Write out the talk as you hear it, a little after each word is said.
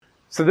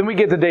So then we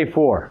get to day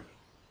 4.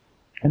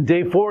 And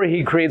day 4,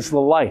 he creates the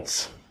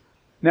lights.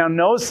 Now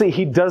notice that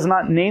he does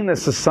not name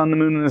this the sun, the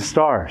moon, and the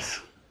stars.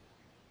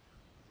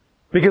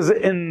 Because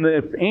in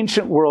the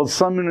ancient world,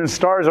 sun, moon, and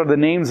stars are the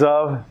names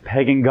of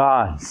pagan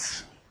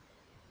gods.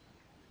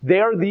 They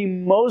are the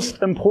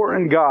most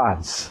important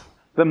gods.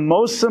 The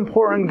most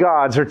important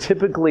gods are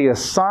typically a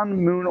sun,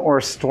 moon, or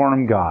a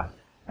storm god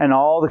in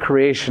all the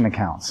creation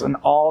accounts and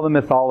all the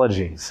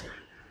mythologies.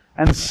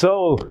 And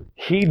so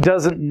he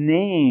doesn't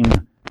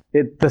name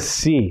it the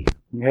sea.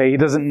 Okay? He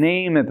doesn't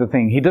name it the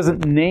thing. He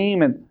doesn't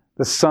name it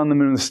the sun, the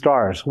moon, and the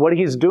stars. What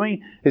he's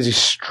doing is he's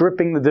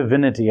stripping the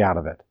divinity out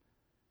of it.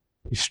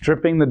 He's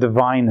stripping the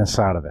divineness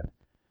out of it.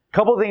 A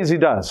couple of things he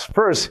does.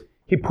 First,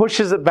 he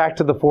pushes it back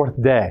to the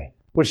 4th day,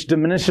 which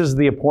diminishes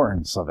the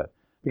importance of it.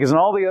 Because in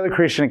all the other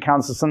creation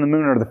accounts, the sun and the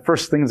moon are the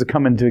first things that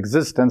come into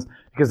existence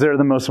because they're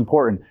the most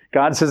important.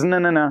 God says,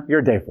 no,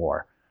 you're day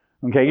 4.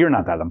 Okay, you're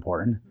not that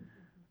important.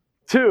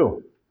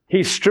 2,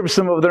 he strips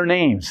them of their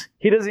names.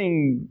 He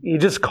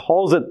just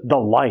calls it the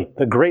light,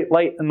 the great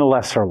light and the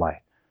lesser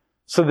light,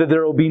 so that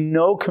there will be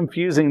no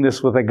confusing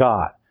this with a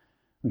God.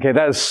 Okay,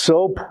 that is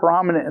so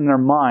prominent in their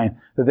mind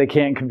that they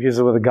can't confuse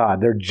it with a God.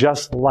 They're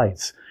just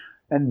lights.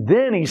 And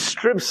then he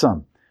strips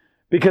them.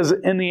 Because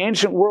in the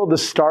ancient world, the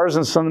stars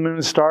and sun, the moon,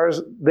 and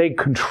stars, they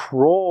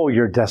control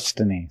your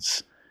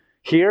destinies.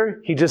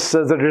 Here, he just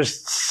says they're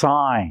just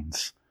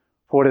signs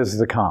for what is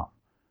to come.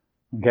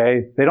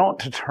 Okay? They don't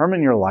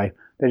determine your life.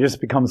 They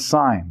just become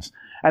signs.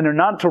 And they're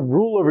not to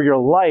rule over your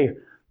life.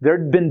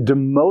 They've been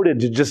demoted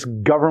to just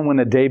govern when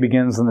the day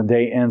begins and the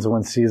day ends and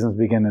when seasons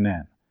begin and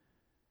end.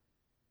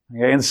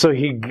 Okay? And so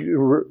he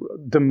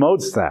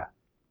demotes that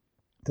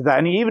to that.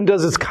 And he even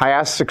does this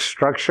chiastic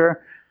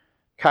structure.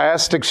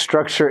 Chiastic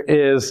structure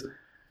is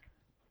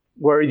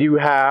where you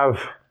have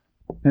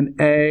an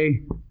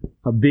A,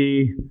 a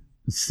B,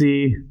 a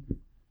C.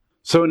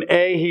 So in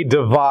A, he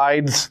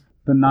divides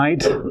the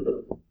night.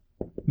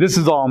 This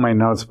is all in my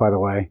notes, by the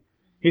way.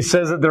 He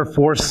says that there are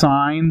 4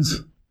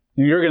 signs.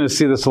 And you're going to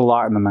see this a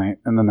lot in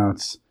the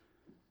notes.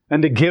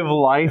 And to give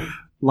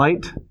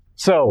light.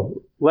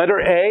 So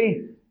letter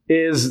A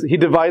is he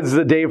divides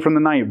the day from the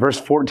night, verse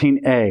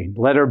 14a.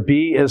 Letter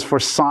B is for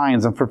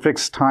signs and for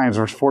fixed times,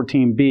 verse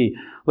 14b.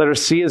 Letter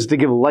C is to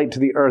give light to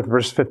the earth,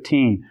 verse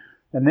 15.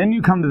 And then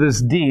you come to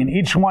this D, and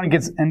each one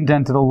gets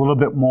indented a little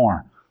bit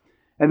more.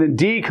 And then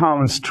D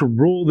comes to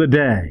rule the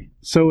day.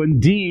 So in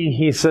D,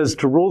 he says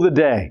to rule the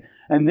day.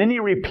 And then he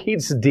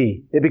repeats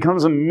D. It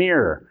becomes a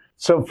mirror.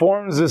 So it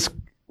forms this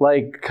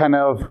like kind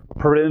of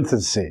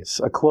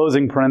parentheses, a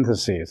closing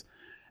parentheses.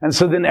 And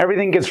so then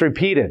everything gets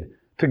repeated.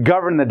 To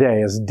govern the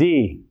day is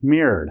D,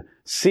 mirrored.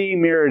 C,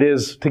 mirrored,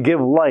 is to give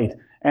light.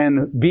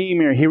 And B,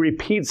 mirrored. He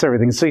repeats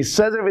everything. So he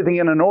says everything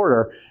in an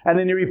order, and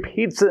then he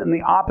repeats it in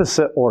the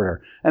opposite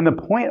order. And the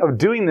point of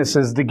doing this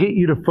is to get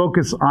you to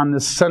focus on the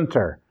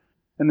center.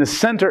 And the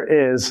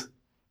center is,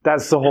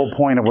 that's the whole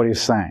point of what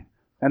he's saying.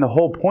 And the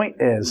whole point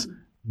is,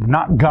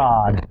 not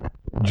God,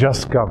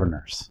 just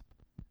governors.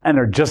 And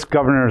they're just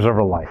governors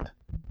over light.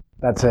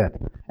 That's it.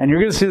 And you're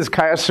going to see this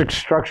chiastic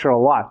structure a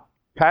lot.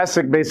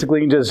 Chiastic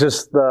basically is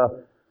just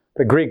the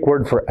Greek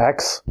word for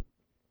X.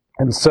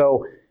 And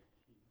so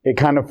it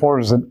kind of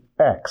forms an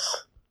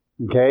X.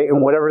 Okay?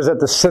 And whatever's at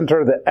the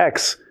center of the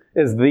X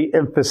is the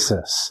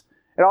emphasis.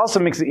 It also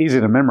makes it easy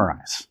to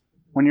memorize.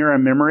 When you're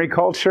in memory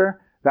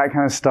culture, that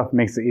kind of stuff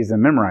makes it easy to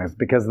memorize.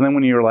 Because then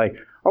when you're like,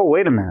 oh,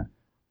 wait a minute.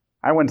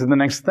 I went to the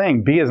next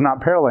thing. B is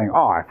not paralleling.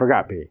 Oh, I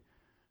forgot B.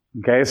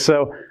 Okay?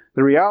 So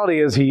the reality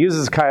is he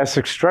uses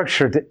chiastic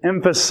structure to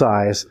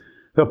emphasize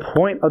the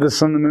point of the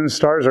sun, the moon, and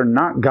stars are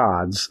not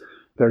gods.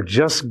 They're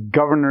just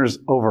governors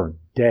over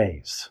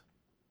days.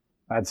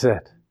 That's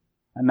it.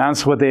 And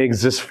that's what they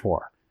exist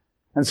for.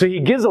 And so he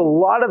gives a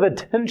lot of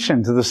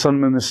attention to the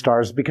sun, moon, and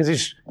stars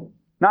because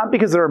not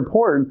because they're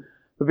important,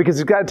 but because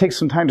he's got to take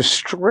some time to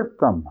strip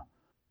them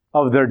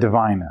of their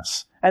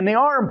divineness. And they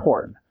are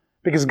important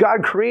because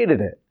God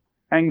created it.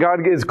 And God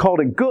has called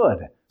it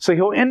good. So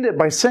he'll end it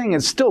by saying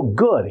it's still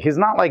good. He's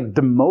not like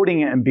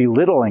demoting it and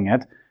belittling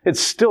it. It's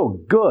still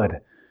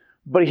good.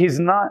 But he's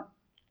not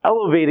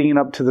elevating it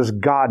up to this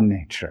God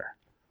nature.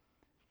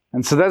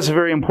 And so that's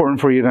very important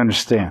for you to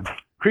understand.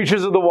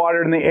 Creatures of the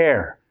water and the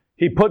air.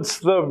 He puts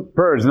the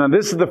birds. Now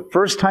this is the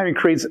first time he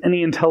creates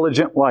any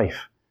intelligent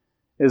life,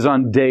 is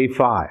on day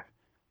 5.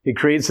 He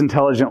creates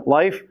intelligent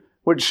life,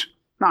 which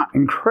not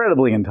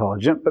incredibly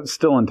intelligent, but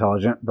still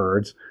intelligent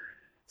birds.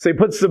 So he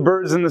puts the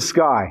birds in the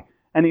sky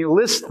and he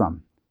lists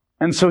them.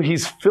 And so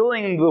he's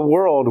filling the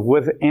world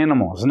with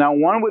animals. Now,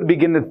 one would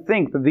begin to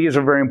think that these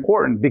are very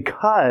important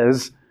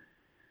because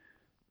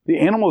the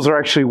animals are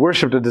actually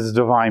worshipped as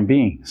divine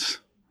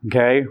beings.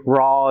 Okay?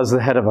 Ra is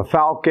the head of a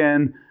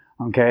falcon.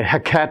 Okay?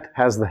 Heket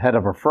has the head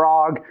of a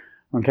frog.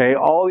 Okay?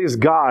 All these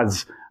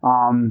gods.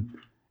 And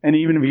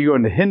even if you go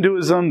into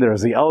Hinduism,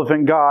 there's the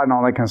elephant god and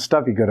all that kind of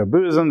stuff. You go to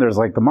Buddhism, there's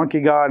like the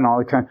monkey god and all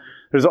that kind of...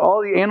 There's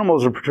all the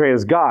animals are portrayed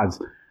as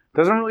gods.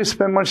 Doesn't really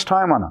spend much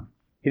time on them.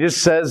 He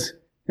just says...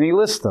 And he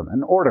lists them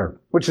in order,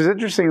 which is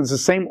interesting. It's the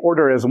same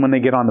order as when they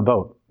get on the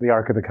boat, the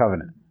Ark of the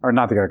Covenant. Or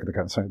not the Ark of the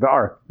Covenant, sorry, the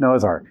Ark,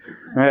 Noah's Ark.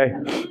 Okay?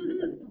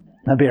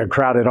 That'd be a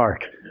crowded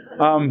Ark.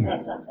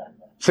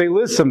 So you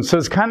list them. So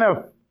it's kind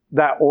of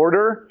that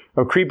order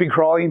of creepy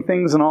crawling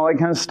things and all that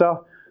kind of stuff.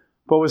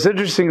 But what's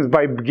interesting is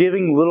by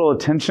giving little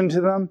attention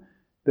to them,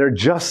 they're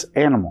just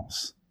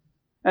animals.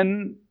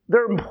 And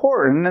they're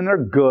important and they're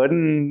good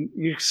and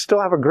you still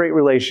have a great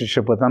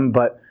relationship with them,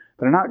 but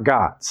they're not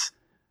gods.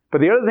 But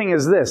the other thing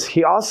is this,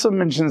 he also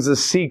mentions the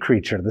sea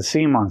creature, the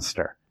sea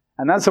monster.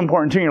 And that's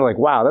important too. You're like,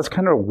 wow, that's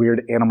kind of a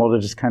weird animal to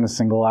just kind of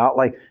single out.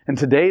 Like in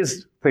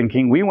today's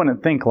thinking, we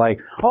wouldn't think like,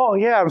 oh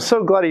yeah, I'm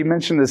so glad he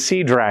mentioned the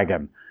sea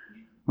dragon.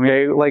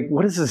 Okay, like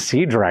what is a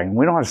sea dragon?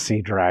 We don't have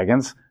sea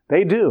dragons.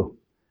 They do.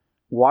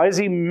 Why does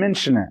he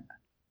mention it?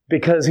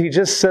 Because he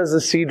just says the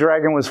sea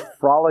dragon was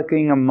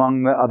frolicking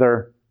among the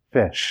other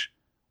fish.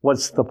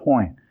 What's the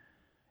point?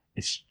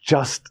 It's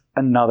just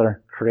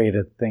another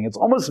created thing. It's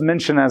almost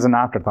mentioned as an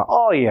afterthought.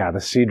 Oh yeah, the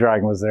sea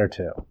dragon was there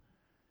too.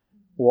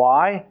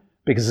 Why?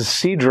 Because the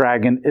sea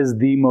dragon is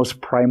the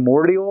most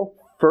primordial,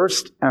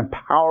 first and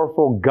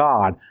powerful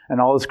God in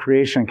all his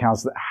creation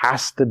accounts that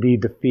has to be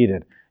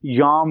defeated.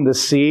 Yam, the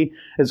sea,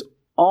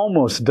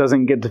 almost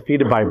doesn't get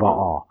defeated by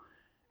Baal.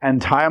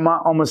 And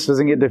Tiamat almost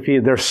doesn't get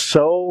defeated. They're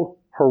so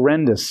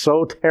horrendous,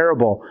 so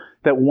terrible,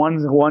 that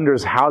one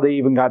wonders how they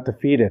even got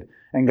defeated.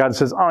 And God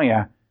says, oh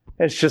yeah,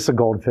 it's just a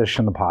goldfish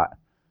in the pot.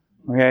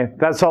 Okay,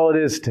 that's all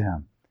it is to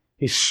him.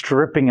 He's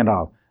stripping it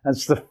off.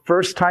 That's the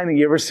first time that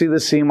you ever see the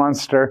sea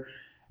monster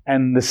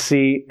and the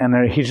sea,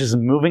 and he's just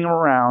moving them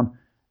around,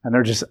 and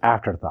they're just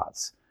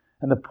afterthoughts.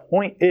 And the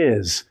point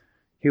is,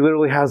 he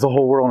literally has the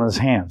whole world in his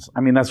hands. I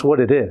mean, that's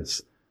what it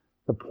is.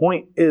 The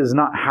point is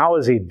not how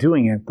is he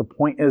doing it. The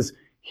point is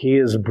he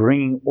is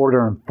bringing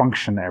order and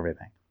function to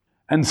everything.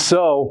 And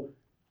so,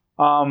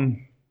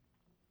 he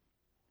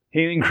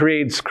then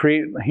create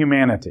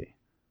humanity.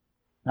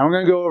 Now I'm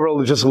going to go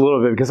over just a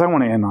little bit because I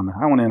want to end on that.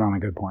 I want to end on a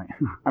good point.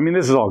 I mean,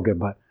 this is all good,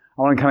 but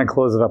I want to kind of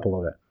close it up a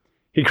little bit.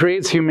 He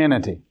creates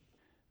humanity.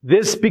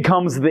 This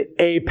becomes the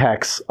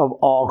apex of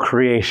all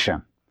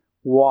creation.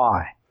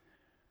 Why?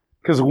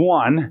 Because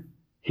one,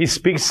 he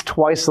speaks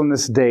twice on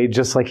this day,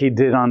 just like he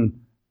did on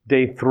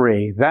day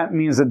 3. That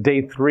means that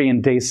day 3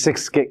 and day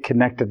 6 get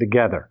connected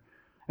together.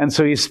 And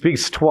so he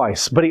speaks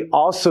twice, but he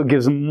also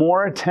gives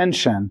more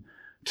attention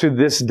to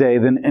this day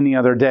than any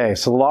other day.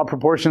 So the law of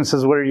proportion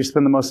says whatever you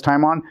spend the most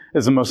time on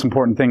is the most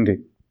important thing to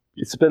you.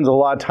 He spends a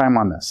lot of time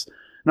on this.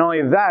 Not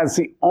only that, it's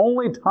the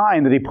only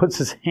time that he puts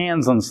his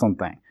hands on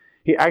something.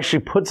 He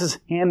actually puts his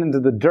hand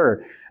into the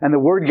dirt. And the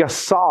word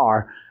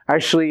yasar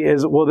actually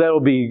is, well, that'll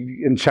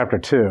be in chapter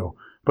 2.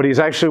 But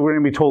we're going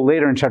to be told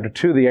later in chapter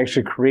 2 that he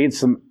actually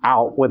creates them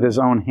out with his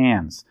own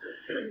hands.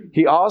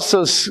 He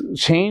also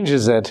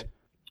changes it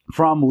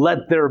from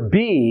let there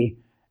be,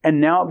 and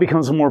now it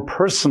becomes more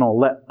personal,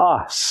 let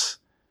us.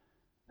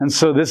 And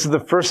so this is the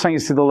first time you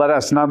see the let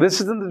us. Now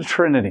this isn't the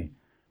Trinity.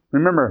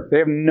 Remember, they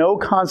have no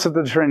concept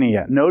of the Trinity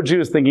yet. No Jew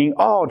is thinking,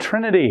 oh,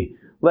 Trinity,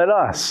 let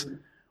us.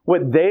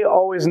 What they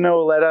always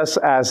know let us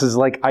as is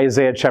like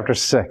Isaiah chapter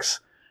 6.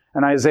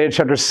 And Isaiah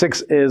chapter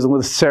 6 is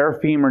with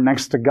seraphim are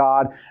next to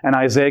God, and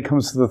Isaiah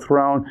comes to the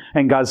throne,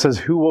 and God says,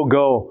 who will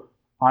go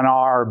on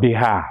our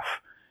behalf?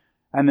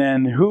 And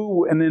then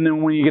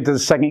when you get to the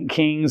 2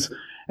 Kings,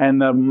 and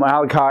the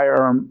Malachi,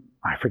 or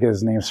I forget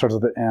his name, starts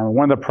with the M,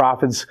 one of the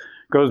prophets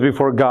goes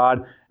before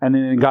God, and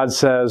then God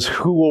says,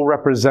 who will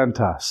represent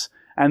us?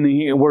 And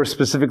we're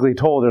specifically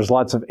told there's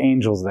lots of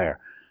angels there.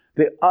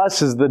 The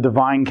us is the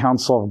divine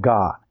counsel of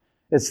God.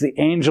 It's the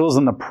angels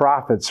and the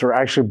prophets who are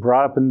actually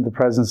brought up into the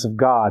presence of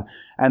God,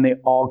 and they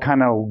all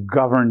kind of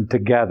govern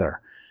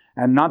together.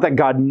 And not that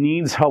God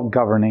needs help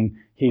governing,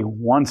 he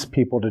wants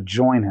people to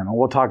join him. And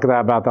we'll talk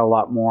about that a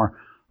lot more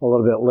a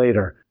little bit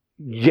later.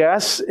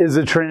 Yes, is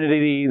the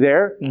Trinity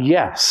there?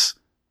 Yes.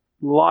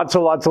 Lots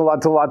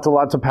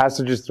of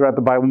passages throughout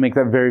the Bible make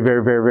that very,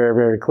 very, very, very,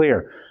 very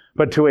clear.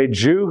 But to a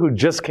Jew who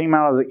just came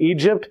out of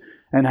Egypt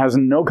and has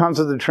no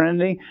concept of the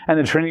Trinity, and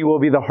the Trinity will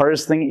be the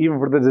hardest thing even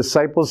for the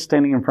disciples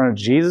standing in front of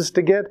Jesus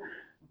to get,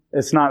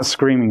 it's not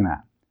screaming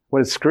that.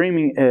 What it's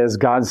screaming is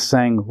God's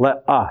saying,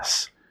 let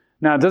us.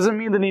 Now, it doesn't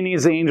mean that he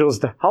needs the angels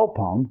to help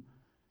him.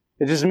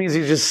 It just means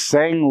he's just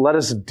saying, let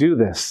us do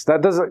this.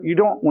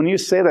 When you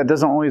say that, it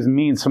doesn't always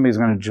mean somebody's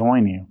going to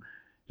join you.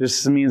 It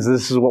just means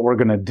this is what we're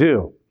going to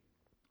do.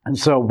 And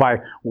so by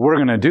we're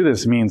going to do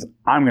this means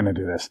I'm going to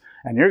do this.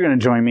 And you're going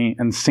to join me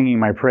in singing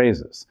my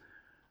praises.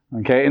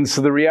 Okay? And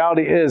so the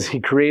reality is he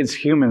creates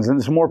humans, and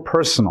it's more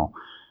personal.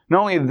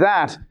 Not only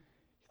that,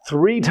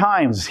 3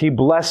 times he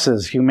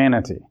blesses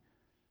humanity.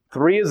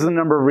 3 is the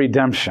number of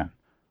redemption.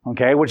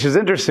 Okay? Which is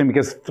interesting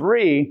because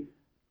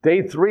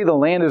day 3, the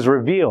land is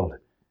revealed.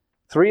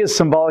 3 is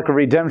symbolic of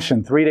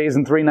redemption. 3 days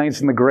and 3 nights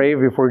in the grave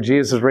before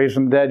Jesus is raised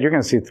from the dead. You're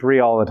going to see 3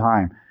 all the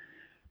time.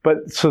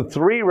 But so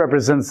 3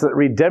 represents that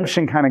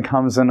redemption kind of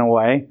comes in a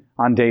way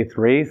on day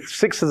 3.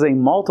 6 is a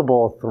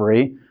multiple of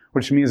 3,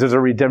 which means there's a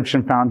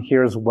redemption found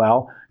here as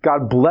well.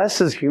 God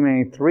blesses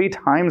humanity 3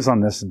 times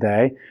on this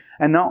day.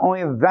 And not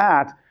only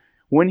that,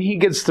 when he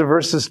gets to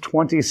verses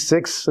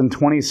 26 and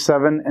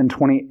 27 and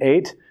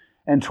 28,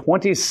 And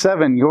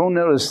 27, you'll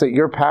notice that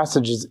your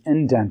passage is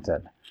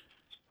indented.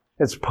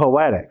 It's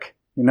poetic.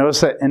 You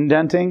notice that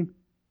indenting?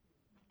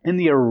 In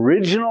the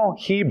original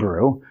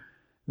Hebrew,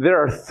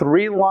 there are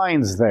 3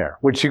 lines there,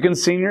 which you can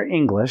see in your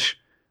English,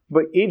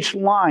 but each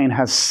line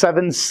has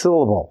 7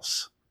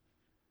 syllables.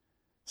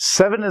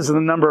 7 is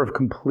the number of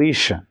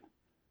completion,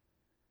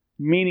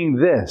 meaning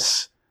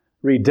this: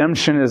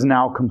 redemption is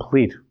now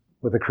complete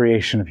with the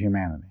creation of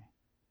humanity.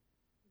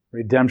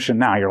 Redemption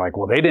now, you're like,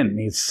 well, they didn't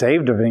need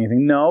saved of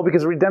anything. No,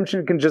 because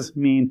redemption can just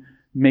mean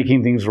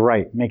making things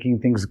right, making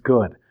things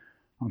good.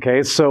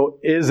 Okay, so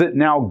is it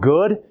now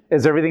good?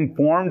 Is everything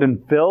formed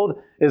and filled?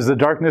 Is the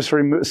darkness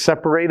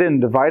separated and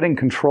divided and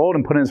controlled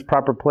and put in its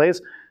proper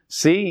place?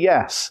 See,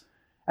 yes.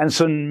 And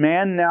so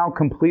man now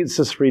completes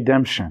this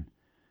redemption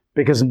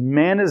because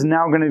man is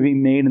now going to be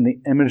made in the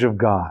image of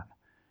God.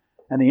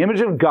 And the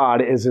image of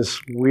God is this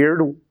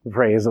weird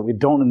phrase that we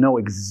don't know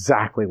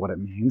exactly what it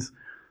means.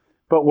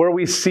 But where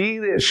we see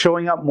it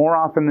showing up more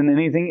often than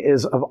anything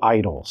is of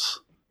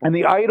idols. And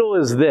the idol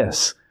is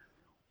this: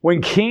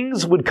 when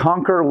kings would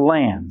conquer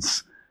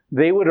lands,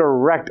 they would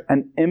erect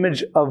an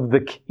image of the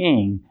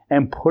king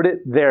and put it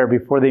there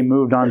before they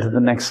moved on to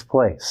the next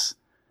place.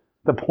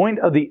 The point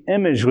of the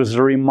image was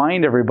to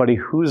remind everybody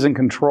who's in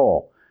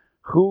control,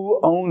 who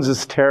owns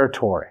this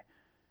territory,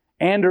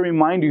 and to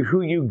remind you who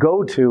you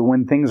go to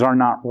when things are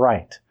not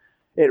right.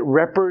 It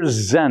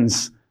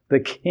represents the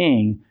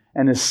king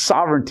and his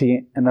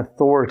sovereignty and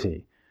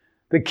authority.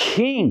 The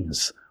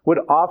kings would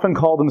often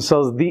call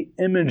themselves the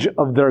image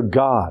of their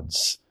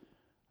gods.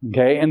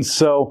 Okay, and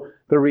so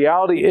the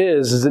reality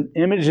is an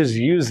image is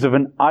used of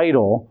an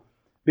idol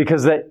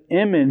because that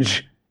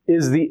image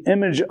is the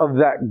image of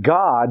that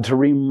God to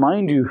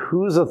remind you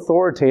who's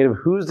authoritative,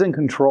 who's in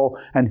control,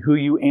 and who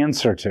you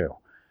answer to.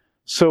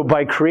 So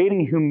by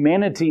creating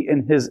humanity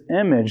in his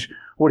image,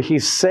 what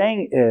he's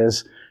saying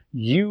is,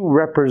 you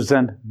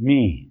represent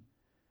me.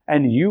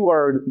 And you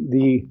are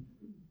the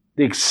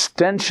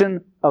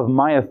extension of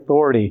my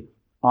authority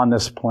on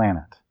this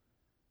planet.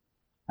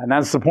 And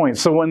that's the point.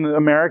 So when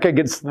America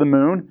gets to the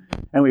moon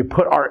and we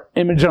put our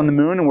image on the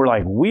moon and we're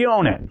like, we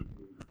own it.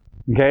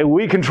 Okay,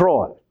 we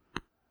control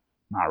it.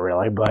 Not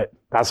really, but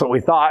that's what we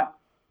thought.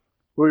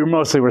 We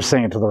mostly were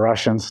saying it to the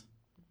Russians.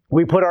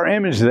 We put our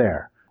image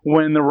there.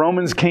 When the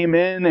Romans came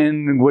in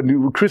and would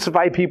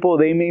crucify people,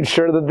 they made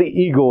sure that the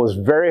eagle was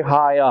very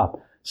high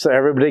up so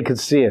everybody could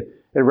see it.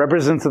 It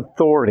represents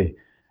authority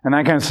and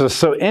that kind of stuff.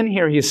 So in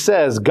here he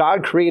says,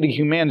 God created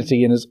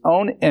humanity in his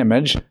own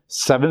image,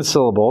 7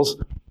 syllables.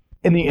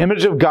 In the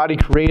image of God he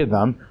created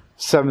them,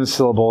 7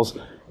 syllables.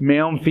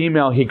 Male and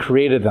female he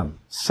created them,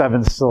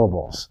 7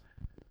 syllables.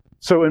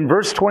 So in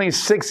verse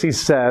 26 he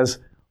says,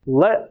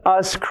 let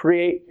us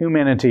create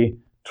humanity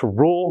to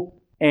rule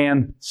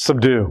and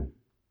subdue.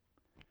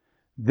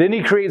 Then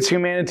he creates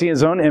humanity in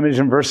his own image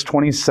in verse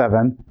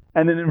 27.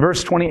 And then in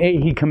verse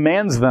 28 he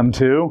commands them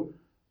to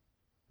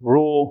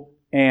rule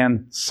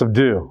and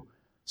subdue.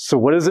 So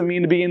what does it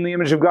mean to be in the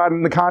image of God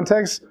in the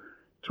context?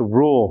 To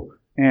rule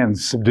and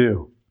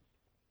subdue.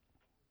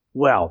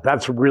 Well,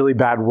 that's really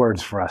bad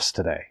words for us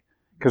today.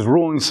 Because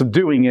ruling and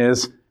subduing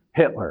is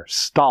Hitler,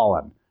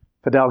 Stalin,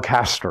 Fidel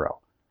Castro,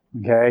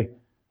 okay?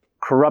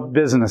 Corrupt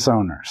business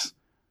owners,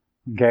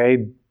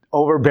 okay?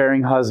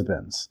 Overbearing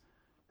husbands.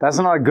 That's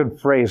not a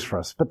good phrase for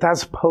us, but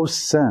that's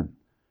post-sin.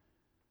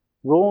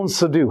 Rule and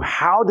subdue.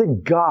 How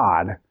did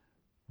God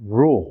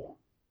rule?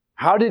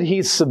 How did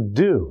he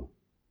subdue?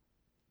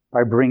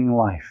 By bringing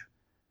life.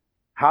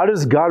 How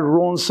does God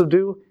rule and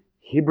subdue?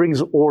 He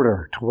brings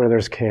order to where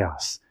there's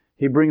chaos.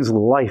 He brings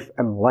life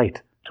and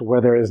light to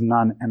where there is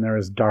none and there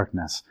is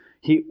darkness.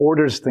 He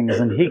orders things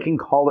and he can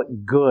call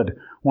it good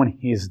when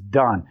he's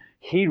done.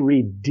 He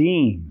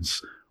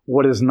redeems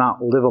what is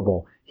not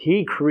livable.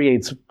 He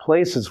creates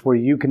places where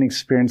you can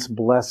experience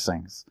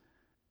blessings.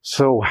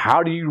 So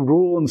how do you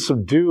rule and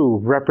subdue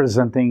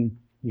representing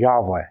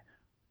Yahweh?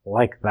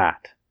 Like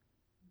that.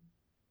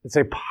 It's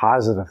a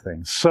positive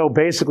thing. So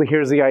basically,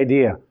 here's the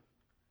idea.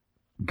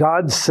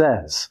 God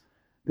says,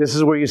 this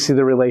is where you see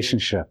the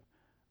relationship.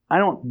 I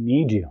don't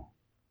need you,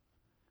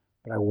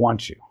 but I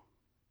want you.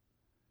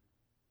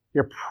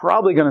 You're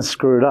probably going to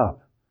screw it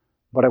up,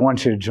 but I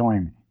want you to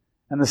join me.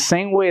 And the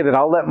same way that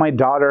I'll let my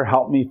daughter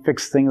help me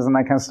fix things and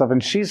that kind of stuff,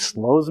 and she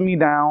slows me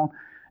down,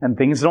 and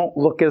things don't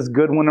look as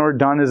good when they're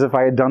done as if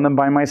I had done them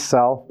by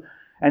myself.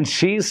 And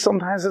she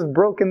sometimes has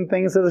broken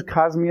things that has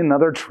caused me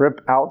another trip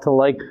out to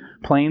like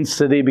Plain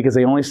City because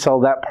they only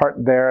sell that part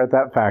there at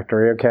that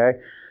factory, okay?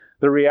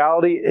 The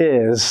reality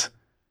is,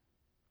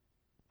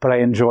 but I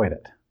enjoyed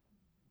it.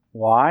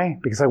 Why?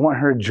 Because I want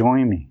her to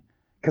join me.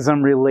 Because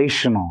I'm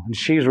relational and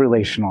she's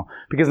relational.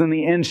 Because in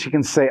the end, she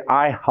can say,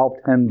 I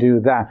helped him do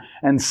that.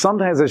 And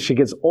sometimes as she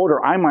gets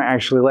older, I might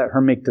actually let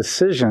her make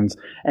decisions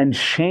and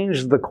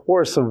change the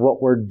course of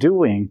what we're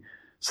doing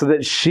so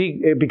that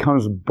it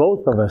becomes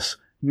both of us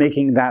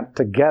making that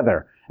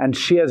together. And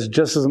she has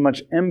just as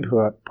much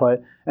input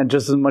and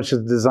just as much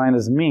as design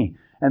as me.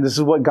 And this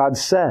is what God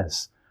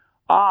says.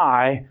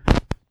 I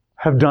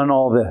have done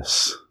all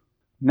this.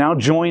 Now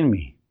join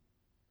me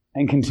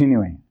and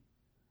continuing.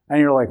 And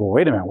you're like, well,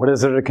 wait a minute, what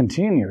is there to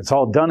continue? It's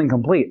all done and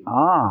complete.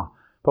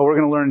 But we're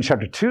going to learn in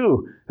chapter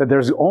 2 that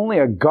there's only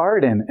a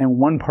garden in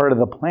one part of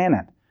the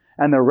planet.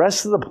 And the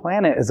rest of the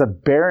planet is a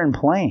barren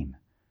plain.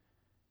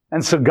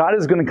 And so God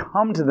is going to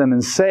come to them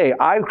and say,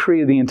 I've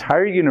created the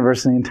entire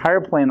universe and the entire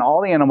planet,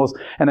 all the animals,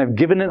 and I've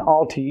given it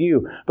all to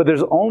you. But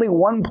there's only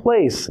one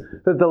place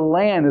that the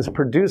land is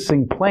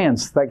producing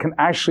plants that can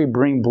actually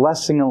bring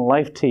blessing and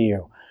life to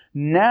you.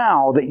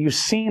 Now that you've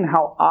seen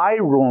how I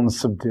rule and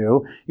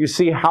subdue, you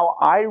see how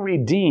I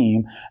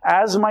redeem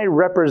as my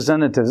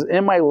representatives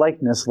in my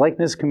likeness.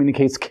 Likeness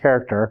communicates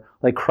character,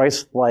 like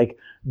Christ-like.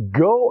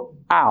 Go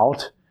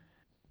out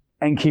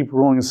and keep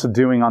ruling and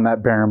subduing on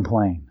that barren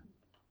plain.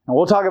 And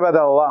we'll talk about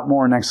that a lot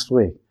more next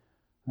week.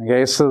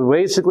 Okay, so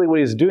basically what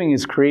he's doing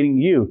is creating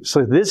you.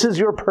 So this is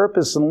your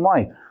purpose in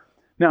life.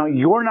 Now,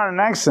 you're not an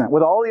accident.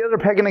 With all the other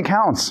pagan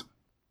accounts,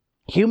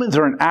 humans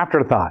are an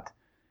afterthought.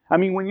 I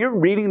mean, when you're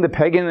reading the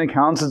pagan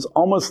accounts, it's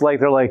almost like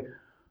they're like,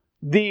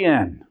 the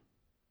end.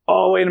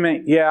 Oh, wait a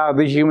minute. Yeah,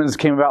 the humans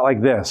came about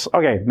like this.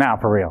 Okay, now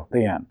for real,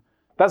 the end.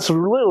 That's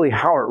literally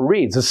how it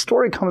reads. The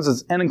story comes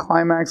as end and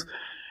climax.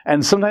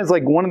 And sometimes,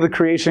 like, one of the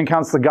creation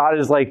accounts, the God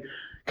is like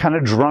kind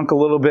of drunk a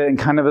little bit and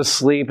kind of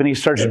asleep, and he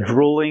starts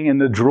drooling, and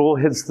the drool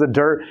hits the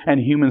dirt, and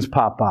humans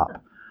pop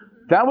up.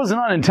 That was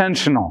not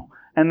intentional,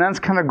 and that's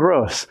kind of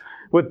gross.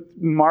 With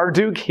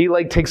Marduk, he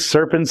like takes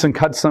serpents and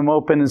cuts them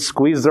open and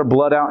squeezes their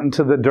blood out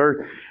into the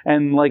dirt,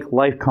 and like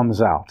life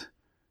comes out.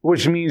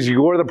 Which means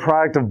you're the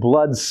product of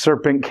blood,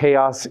 serpent,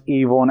 chaos,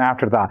 evil, and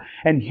afterthought.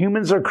 And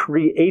humans are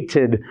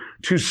created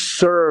to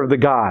serve the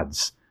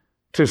gods,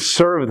 to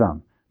serve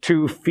them,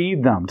 to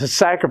feed them, to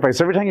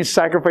sacrifice. Every time you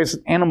sacrifice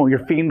an animal,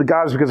 you're feeding the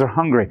gods because they're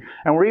hungry.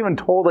 And we're even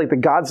told, like, the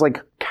gods, like,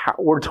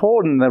 we're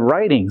told in the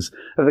writings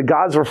that the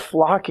gods were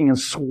flocking and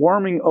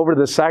swarming over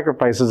the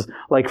sacrifices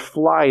like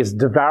flies,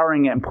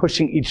 devouring it and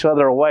pushing each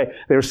other away.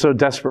 They were so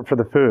desperate for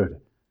the food.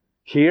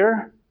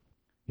 Here,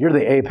 you're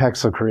the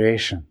apex of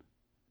creation.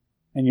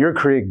 And you're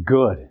created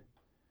good.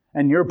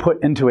 And you're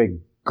put into a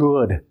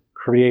good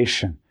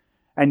creation.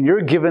 And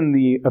you're given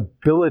the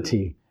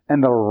ability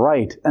and the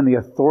right and the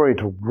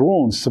authority to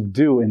rule and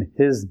subdue in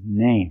His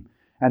name.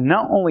 And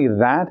not only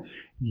that,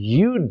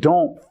 you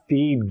don't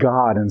feed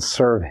God and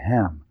serve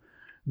Him.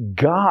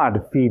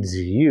 God feeds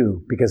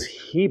you because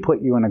He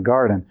put you in a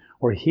garden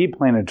where He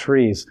planted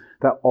trees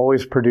that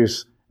always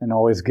produce and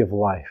always give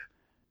life.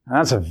 And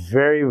that's a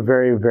very,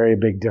 very, very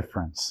big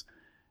difference.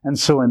 And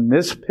so in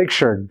this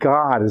picture,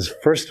 God is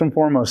first and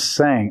foremost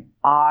saying,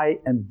 I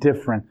am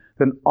different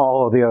than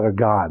all of the other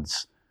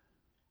gods.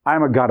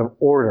 I'm a God of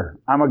order.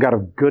 I'm a God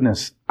of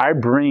goodness. I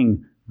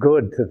bring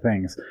good to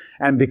things.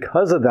 And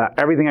because of that,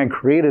 everything I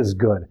create is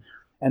good.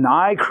 And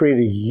I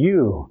created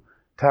you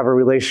to have a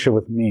relationship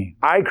with me.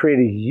 I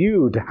created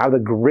you to have the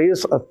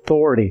greatest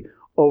authority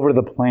over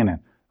the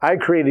planet. I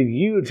created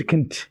you to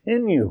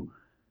continue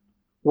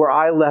where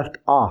I left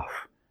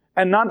off.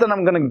 And not that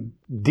I'm going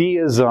to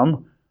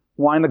deism,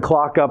 wind the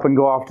clock up and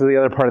go off to the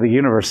other part of the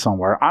universe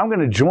somewhere. I'm going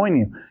to join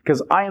you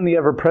because I am the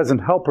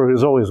ever-present helper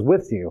who's always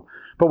with you.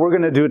 But we're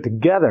going to do it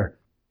together.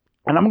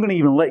 And I'm going to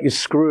even let you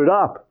screw it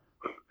up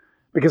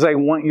because I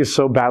want you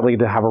so badly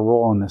to have a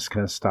role in this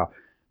kind of stuff.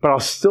 But I'll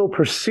still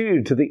pursue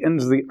you to the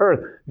ends of the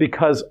earth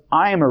because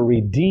I am a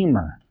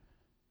redeemer.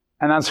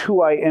 And that's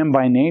who I am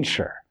by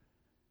nature.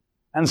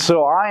 And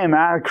so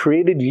I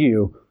created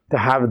you to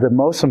have the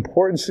most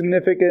important,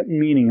 significant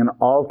meaning in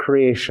all of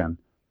creation.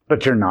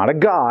 But you're not a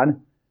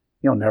God.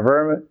 You'll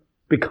never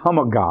become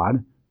a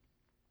God.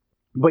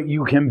 But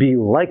you can be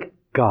like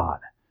God.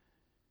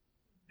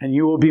 And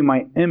you will be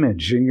my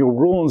image, and you'll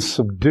rule and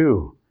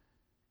subdue.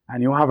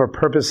 And you'll have a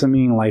purpose and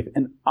meaning in life.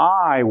 And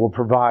I will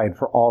provide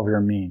for all of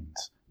your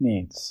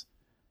needs.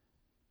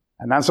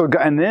 And that's what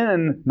God, and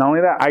then, not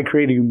only that, I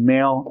created you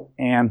male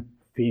and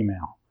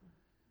female.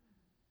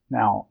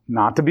 Now,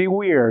 not to be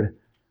weird,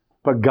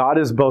 but God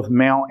is both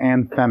male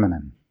and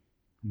feminine.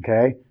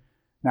 Okay?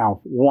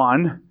 Now,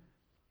 one,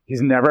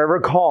 He's never ever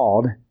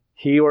called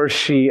he or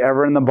she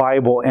ever in the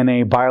Bible in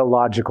a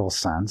biological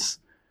sense.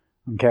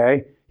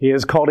 Okay? He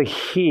is called a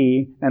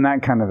he in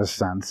that kind of a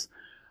sense.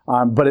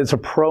 But it's a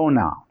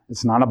pronoun.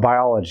 It's not a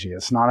biology.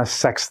 It's not a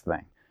sex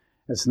thing.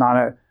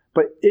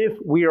 But if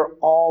we are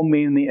all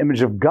made in the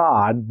image of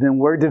God, then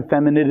where did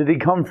femininity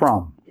come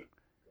from?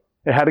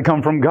 It had to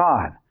come from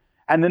God.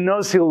 And then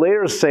notice He'll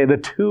later say the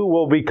two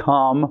will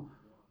become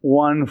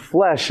one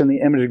flesh in the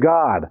image of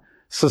God.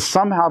 So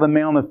somehow the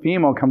male and the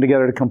female come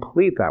together to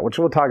complete that, which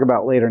we'll talk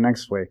about later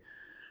next week.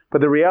 But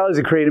the reality is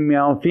He created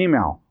male and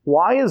female.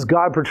 Why is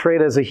God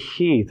portrayed as a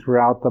he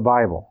throughout the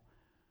Bible?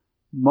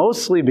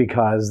 Mostly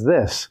because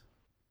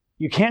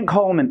you can't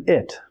call Him an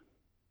it,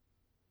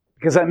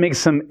 because that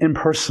makes Him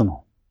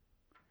impersonal.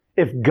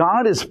 If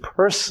God is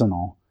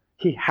personal,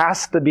 He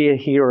has to be a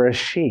he or a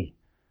she.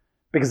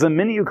 Because the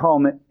minute you call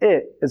Him an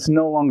it, it's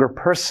no longer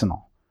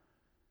personal.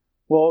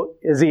 Well,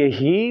 is He a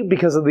he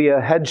because of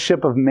the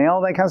headship of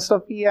male, that kind of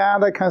stuff? Yeah,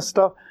 that kind of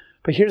stuff.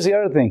 But here's the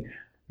other thing.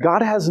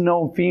 God has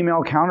no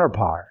female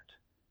counterpart.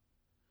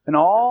 In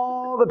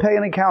all the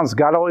pagan accounts,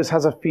 God always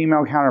has a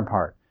female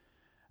counterpart.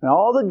 And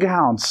all the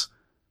accounts,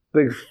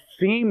 the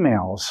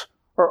females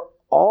are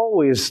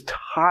always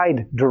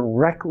tied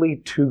directly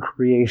to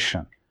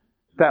creation.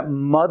 That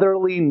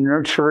motherly,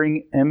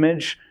 nurturing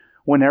image,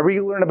 whenever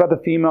you learn about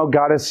the female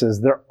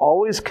goddesses, they're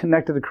always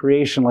connected to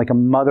creation like a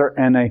mother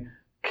and a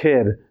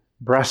kid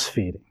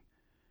breastfeeding.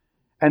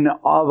 And of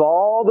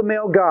all the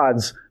male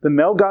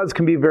gods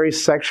can be very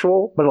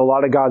sexual, but a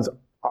lot of gods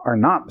are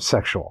not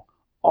sexual.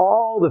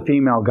 All the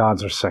female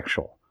gods are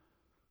sexual.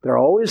 They're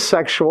always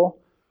sexual,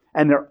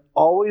 and they're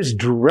always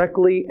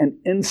directly and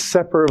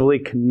inseparably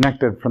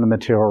connected from the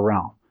material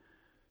realm.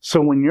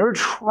 So when you're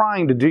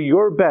trying to do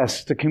your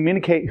best to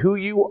communicate who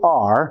you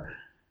are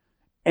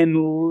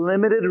in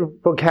limited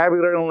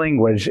vocabulary and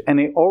language and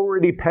an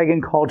already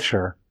pagan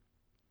culture,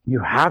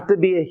 you have to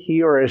be a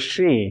he or a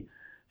she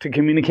to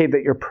communicate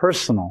that you're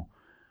personal,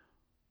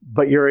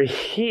 but you're a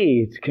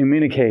he to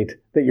communicate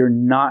that you're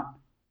not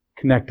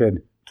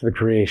connected to the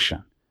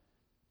creation.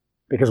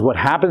 Because what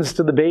happens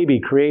to the baby,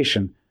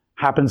 creation,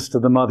 happens to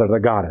the mother, the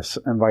goddess,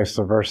 and vice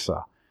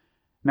versa.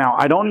 Now,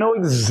 I don't know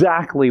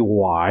exactly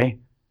why. I'm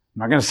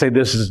not going to say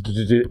this is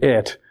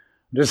it.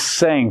 I'm just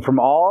saying, from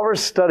all of our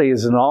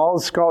studies and all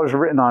the scholars have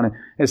written on it,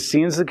 it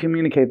seems to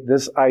communicate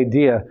this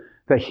idea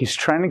that he's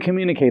trying to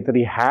communicate that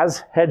he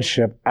has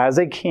headship as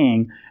a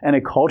king and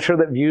a culture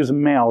that views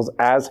males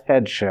as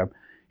headship.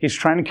 He's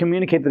trying to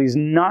communicate that he's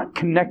not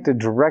connected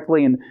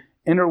directly and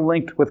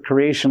interlinked with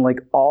creation like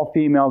all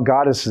female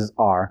goddesses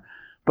are,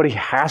 but he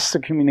has to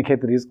communicate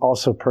that he's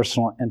also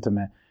personal and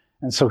intimate.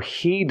 And so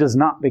he does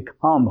not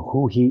become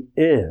who he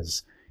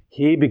is.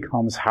 He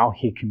becomes how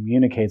he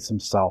communicates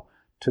himself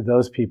to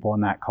those people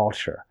in that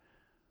culture.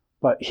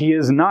 But he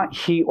is not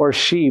he or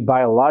she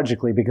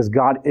biologically, because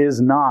God is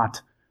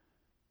not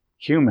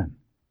human.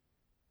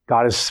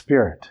 God is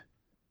spirit.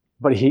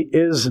 But he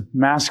is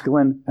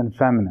masculine and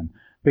feminine,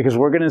 because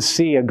we're going to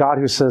see a God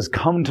who says,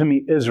 "Come to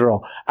me,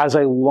 Israel, as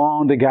I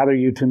long to gather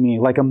you to me,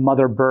 like a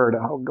mother bird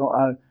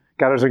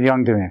gathers her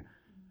young to me.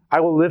 I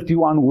will lift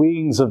you on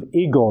wings of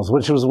eagles,"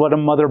 which was what a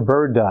mother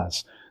bird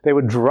does. They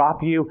would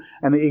drop you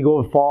and the eagle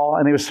would fall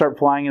and they would start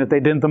flying. And if they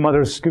didn't, the mother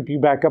would scoop you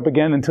back up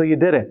again until you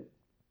did it.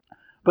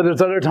 But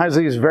there's other times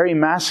that he's very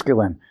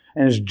masculine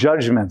in his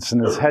judgments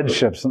and his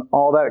headships and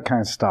all that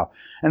kind of stuff.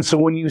 And so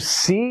when you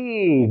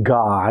see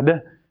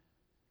God,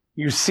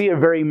 you see a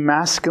very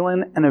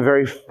masculine and a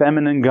very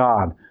feminine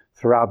God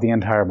throughout the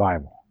entire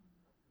Bible.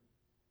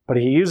 But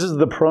he uses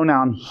the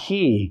pronoun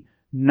he,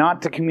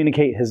 not to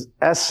communicate his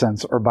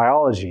essence or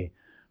biology,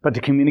 but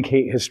to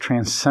communicate his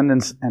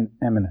transcendence and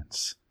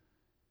immanence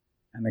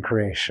and the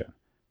creation.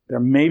 There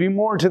may be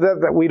more to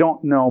that we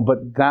don't know,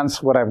 but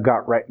that's what I've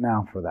got right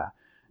now for that.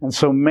 And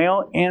so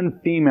male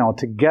and female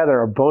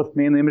together are both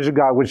made in the image of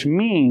God, which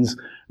means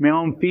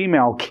male and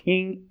female,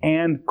 king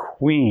and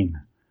queen,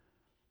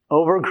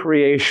 over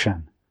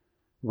creation,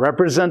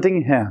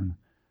 representing him,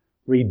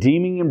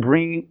 redeeming and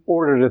bringing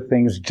order to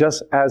things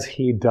just as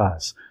he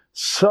does.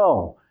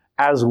 So,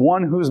 as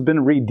one who's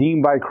been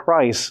redeemed by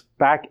Christ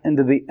back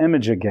into the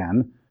image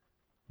again,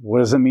 what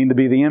does it mean to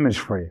be the image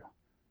for you?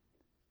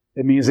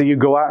 It means that you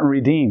go out and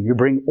redeem. You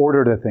bring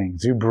order to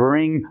things. You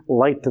bring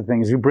light to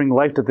things. You bring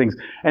life to things.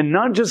 And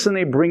not just in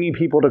a bringing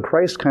people to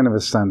Christ kind of a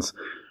sense,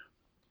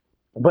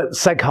 but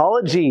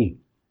psychology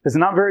is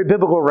not very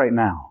biblical right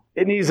now.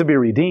 It needs to be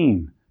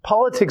redeemed.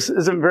 Politics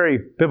isn't very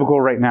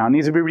biblical right now. It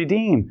needs to be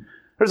redeemed.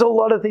 There's a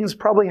lot of things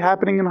probably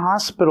happening in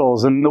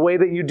hospitals and the way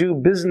that you do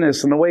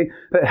business and the way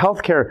that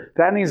healthcare,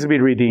 that needs to be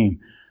redeemed.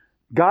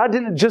 God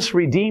didn't just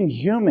redeem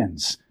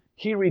humans.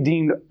 He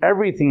redeemed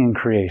everything in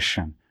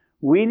creation.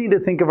 We need to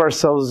think of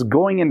ourselves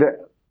going into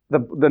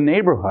the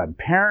neighborhood,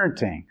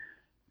 parenting,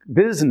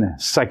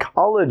 business,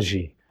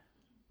 psychology,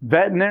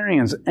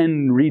 veterinarians,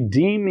 and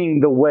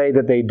redeeming the way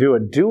that they do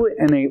it. Do it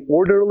in an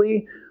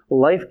orderly,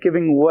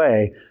 life-giving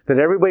way that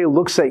everybody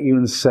looks at you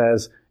and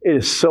says, it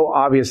is so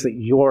obvious that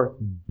you're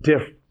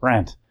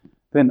different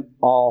than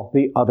all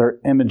the other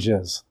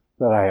images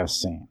that I have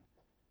seen.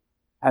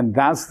 And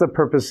that's the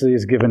purpose that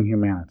he's given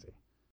humanity.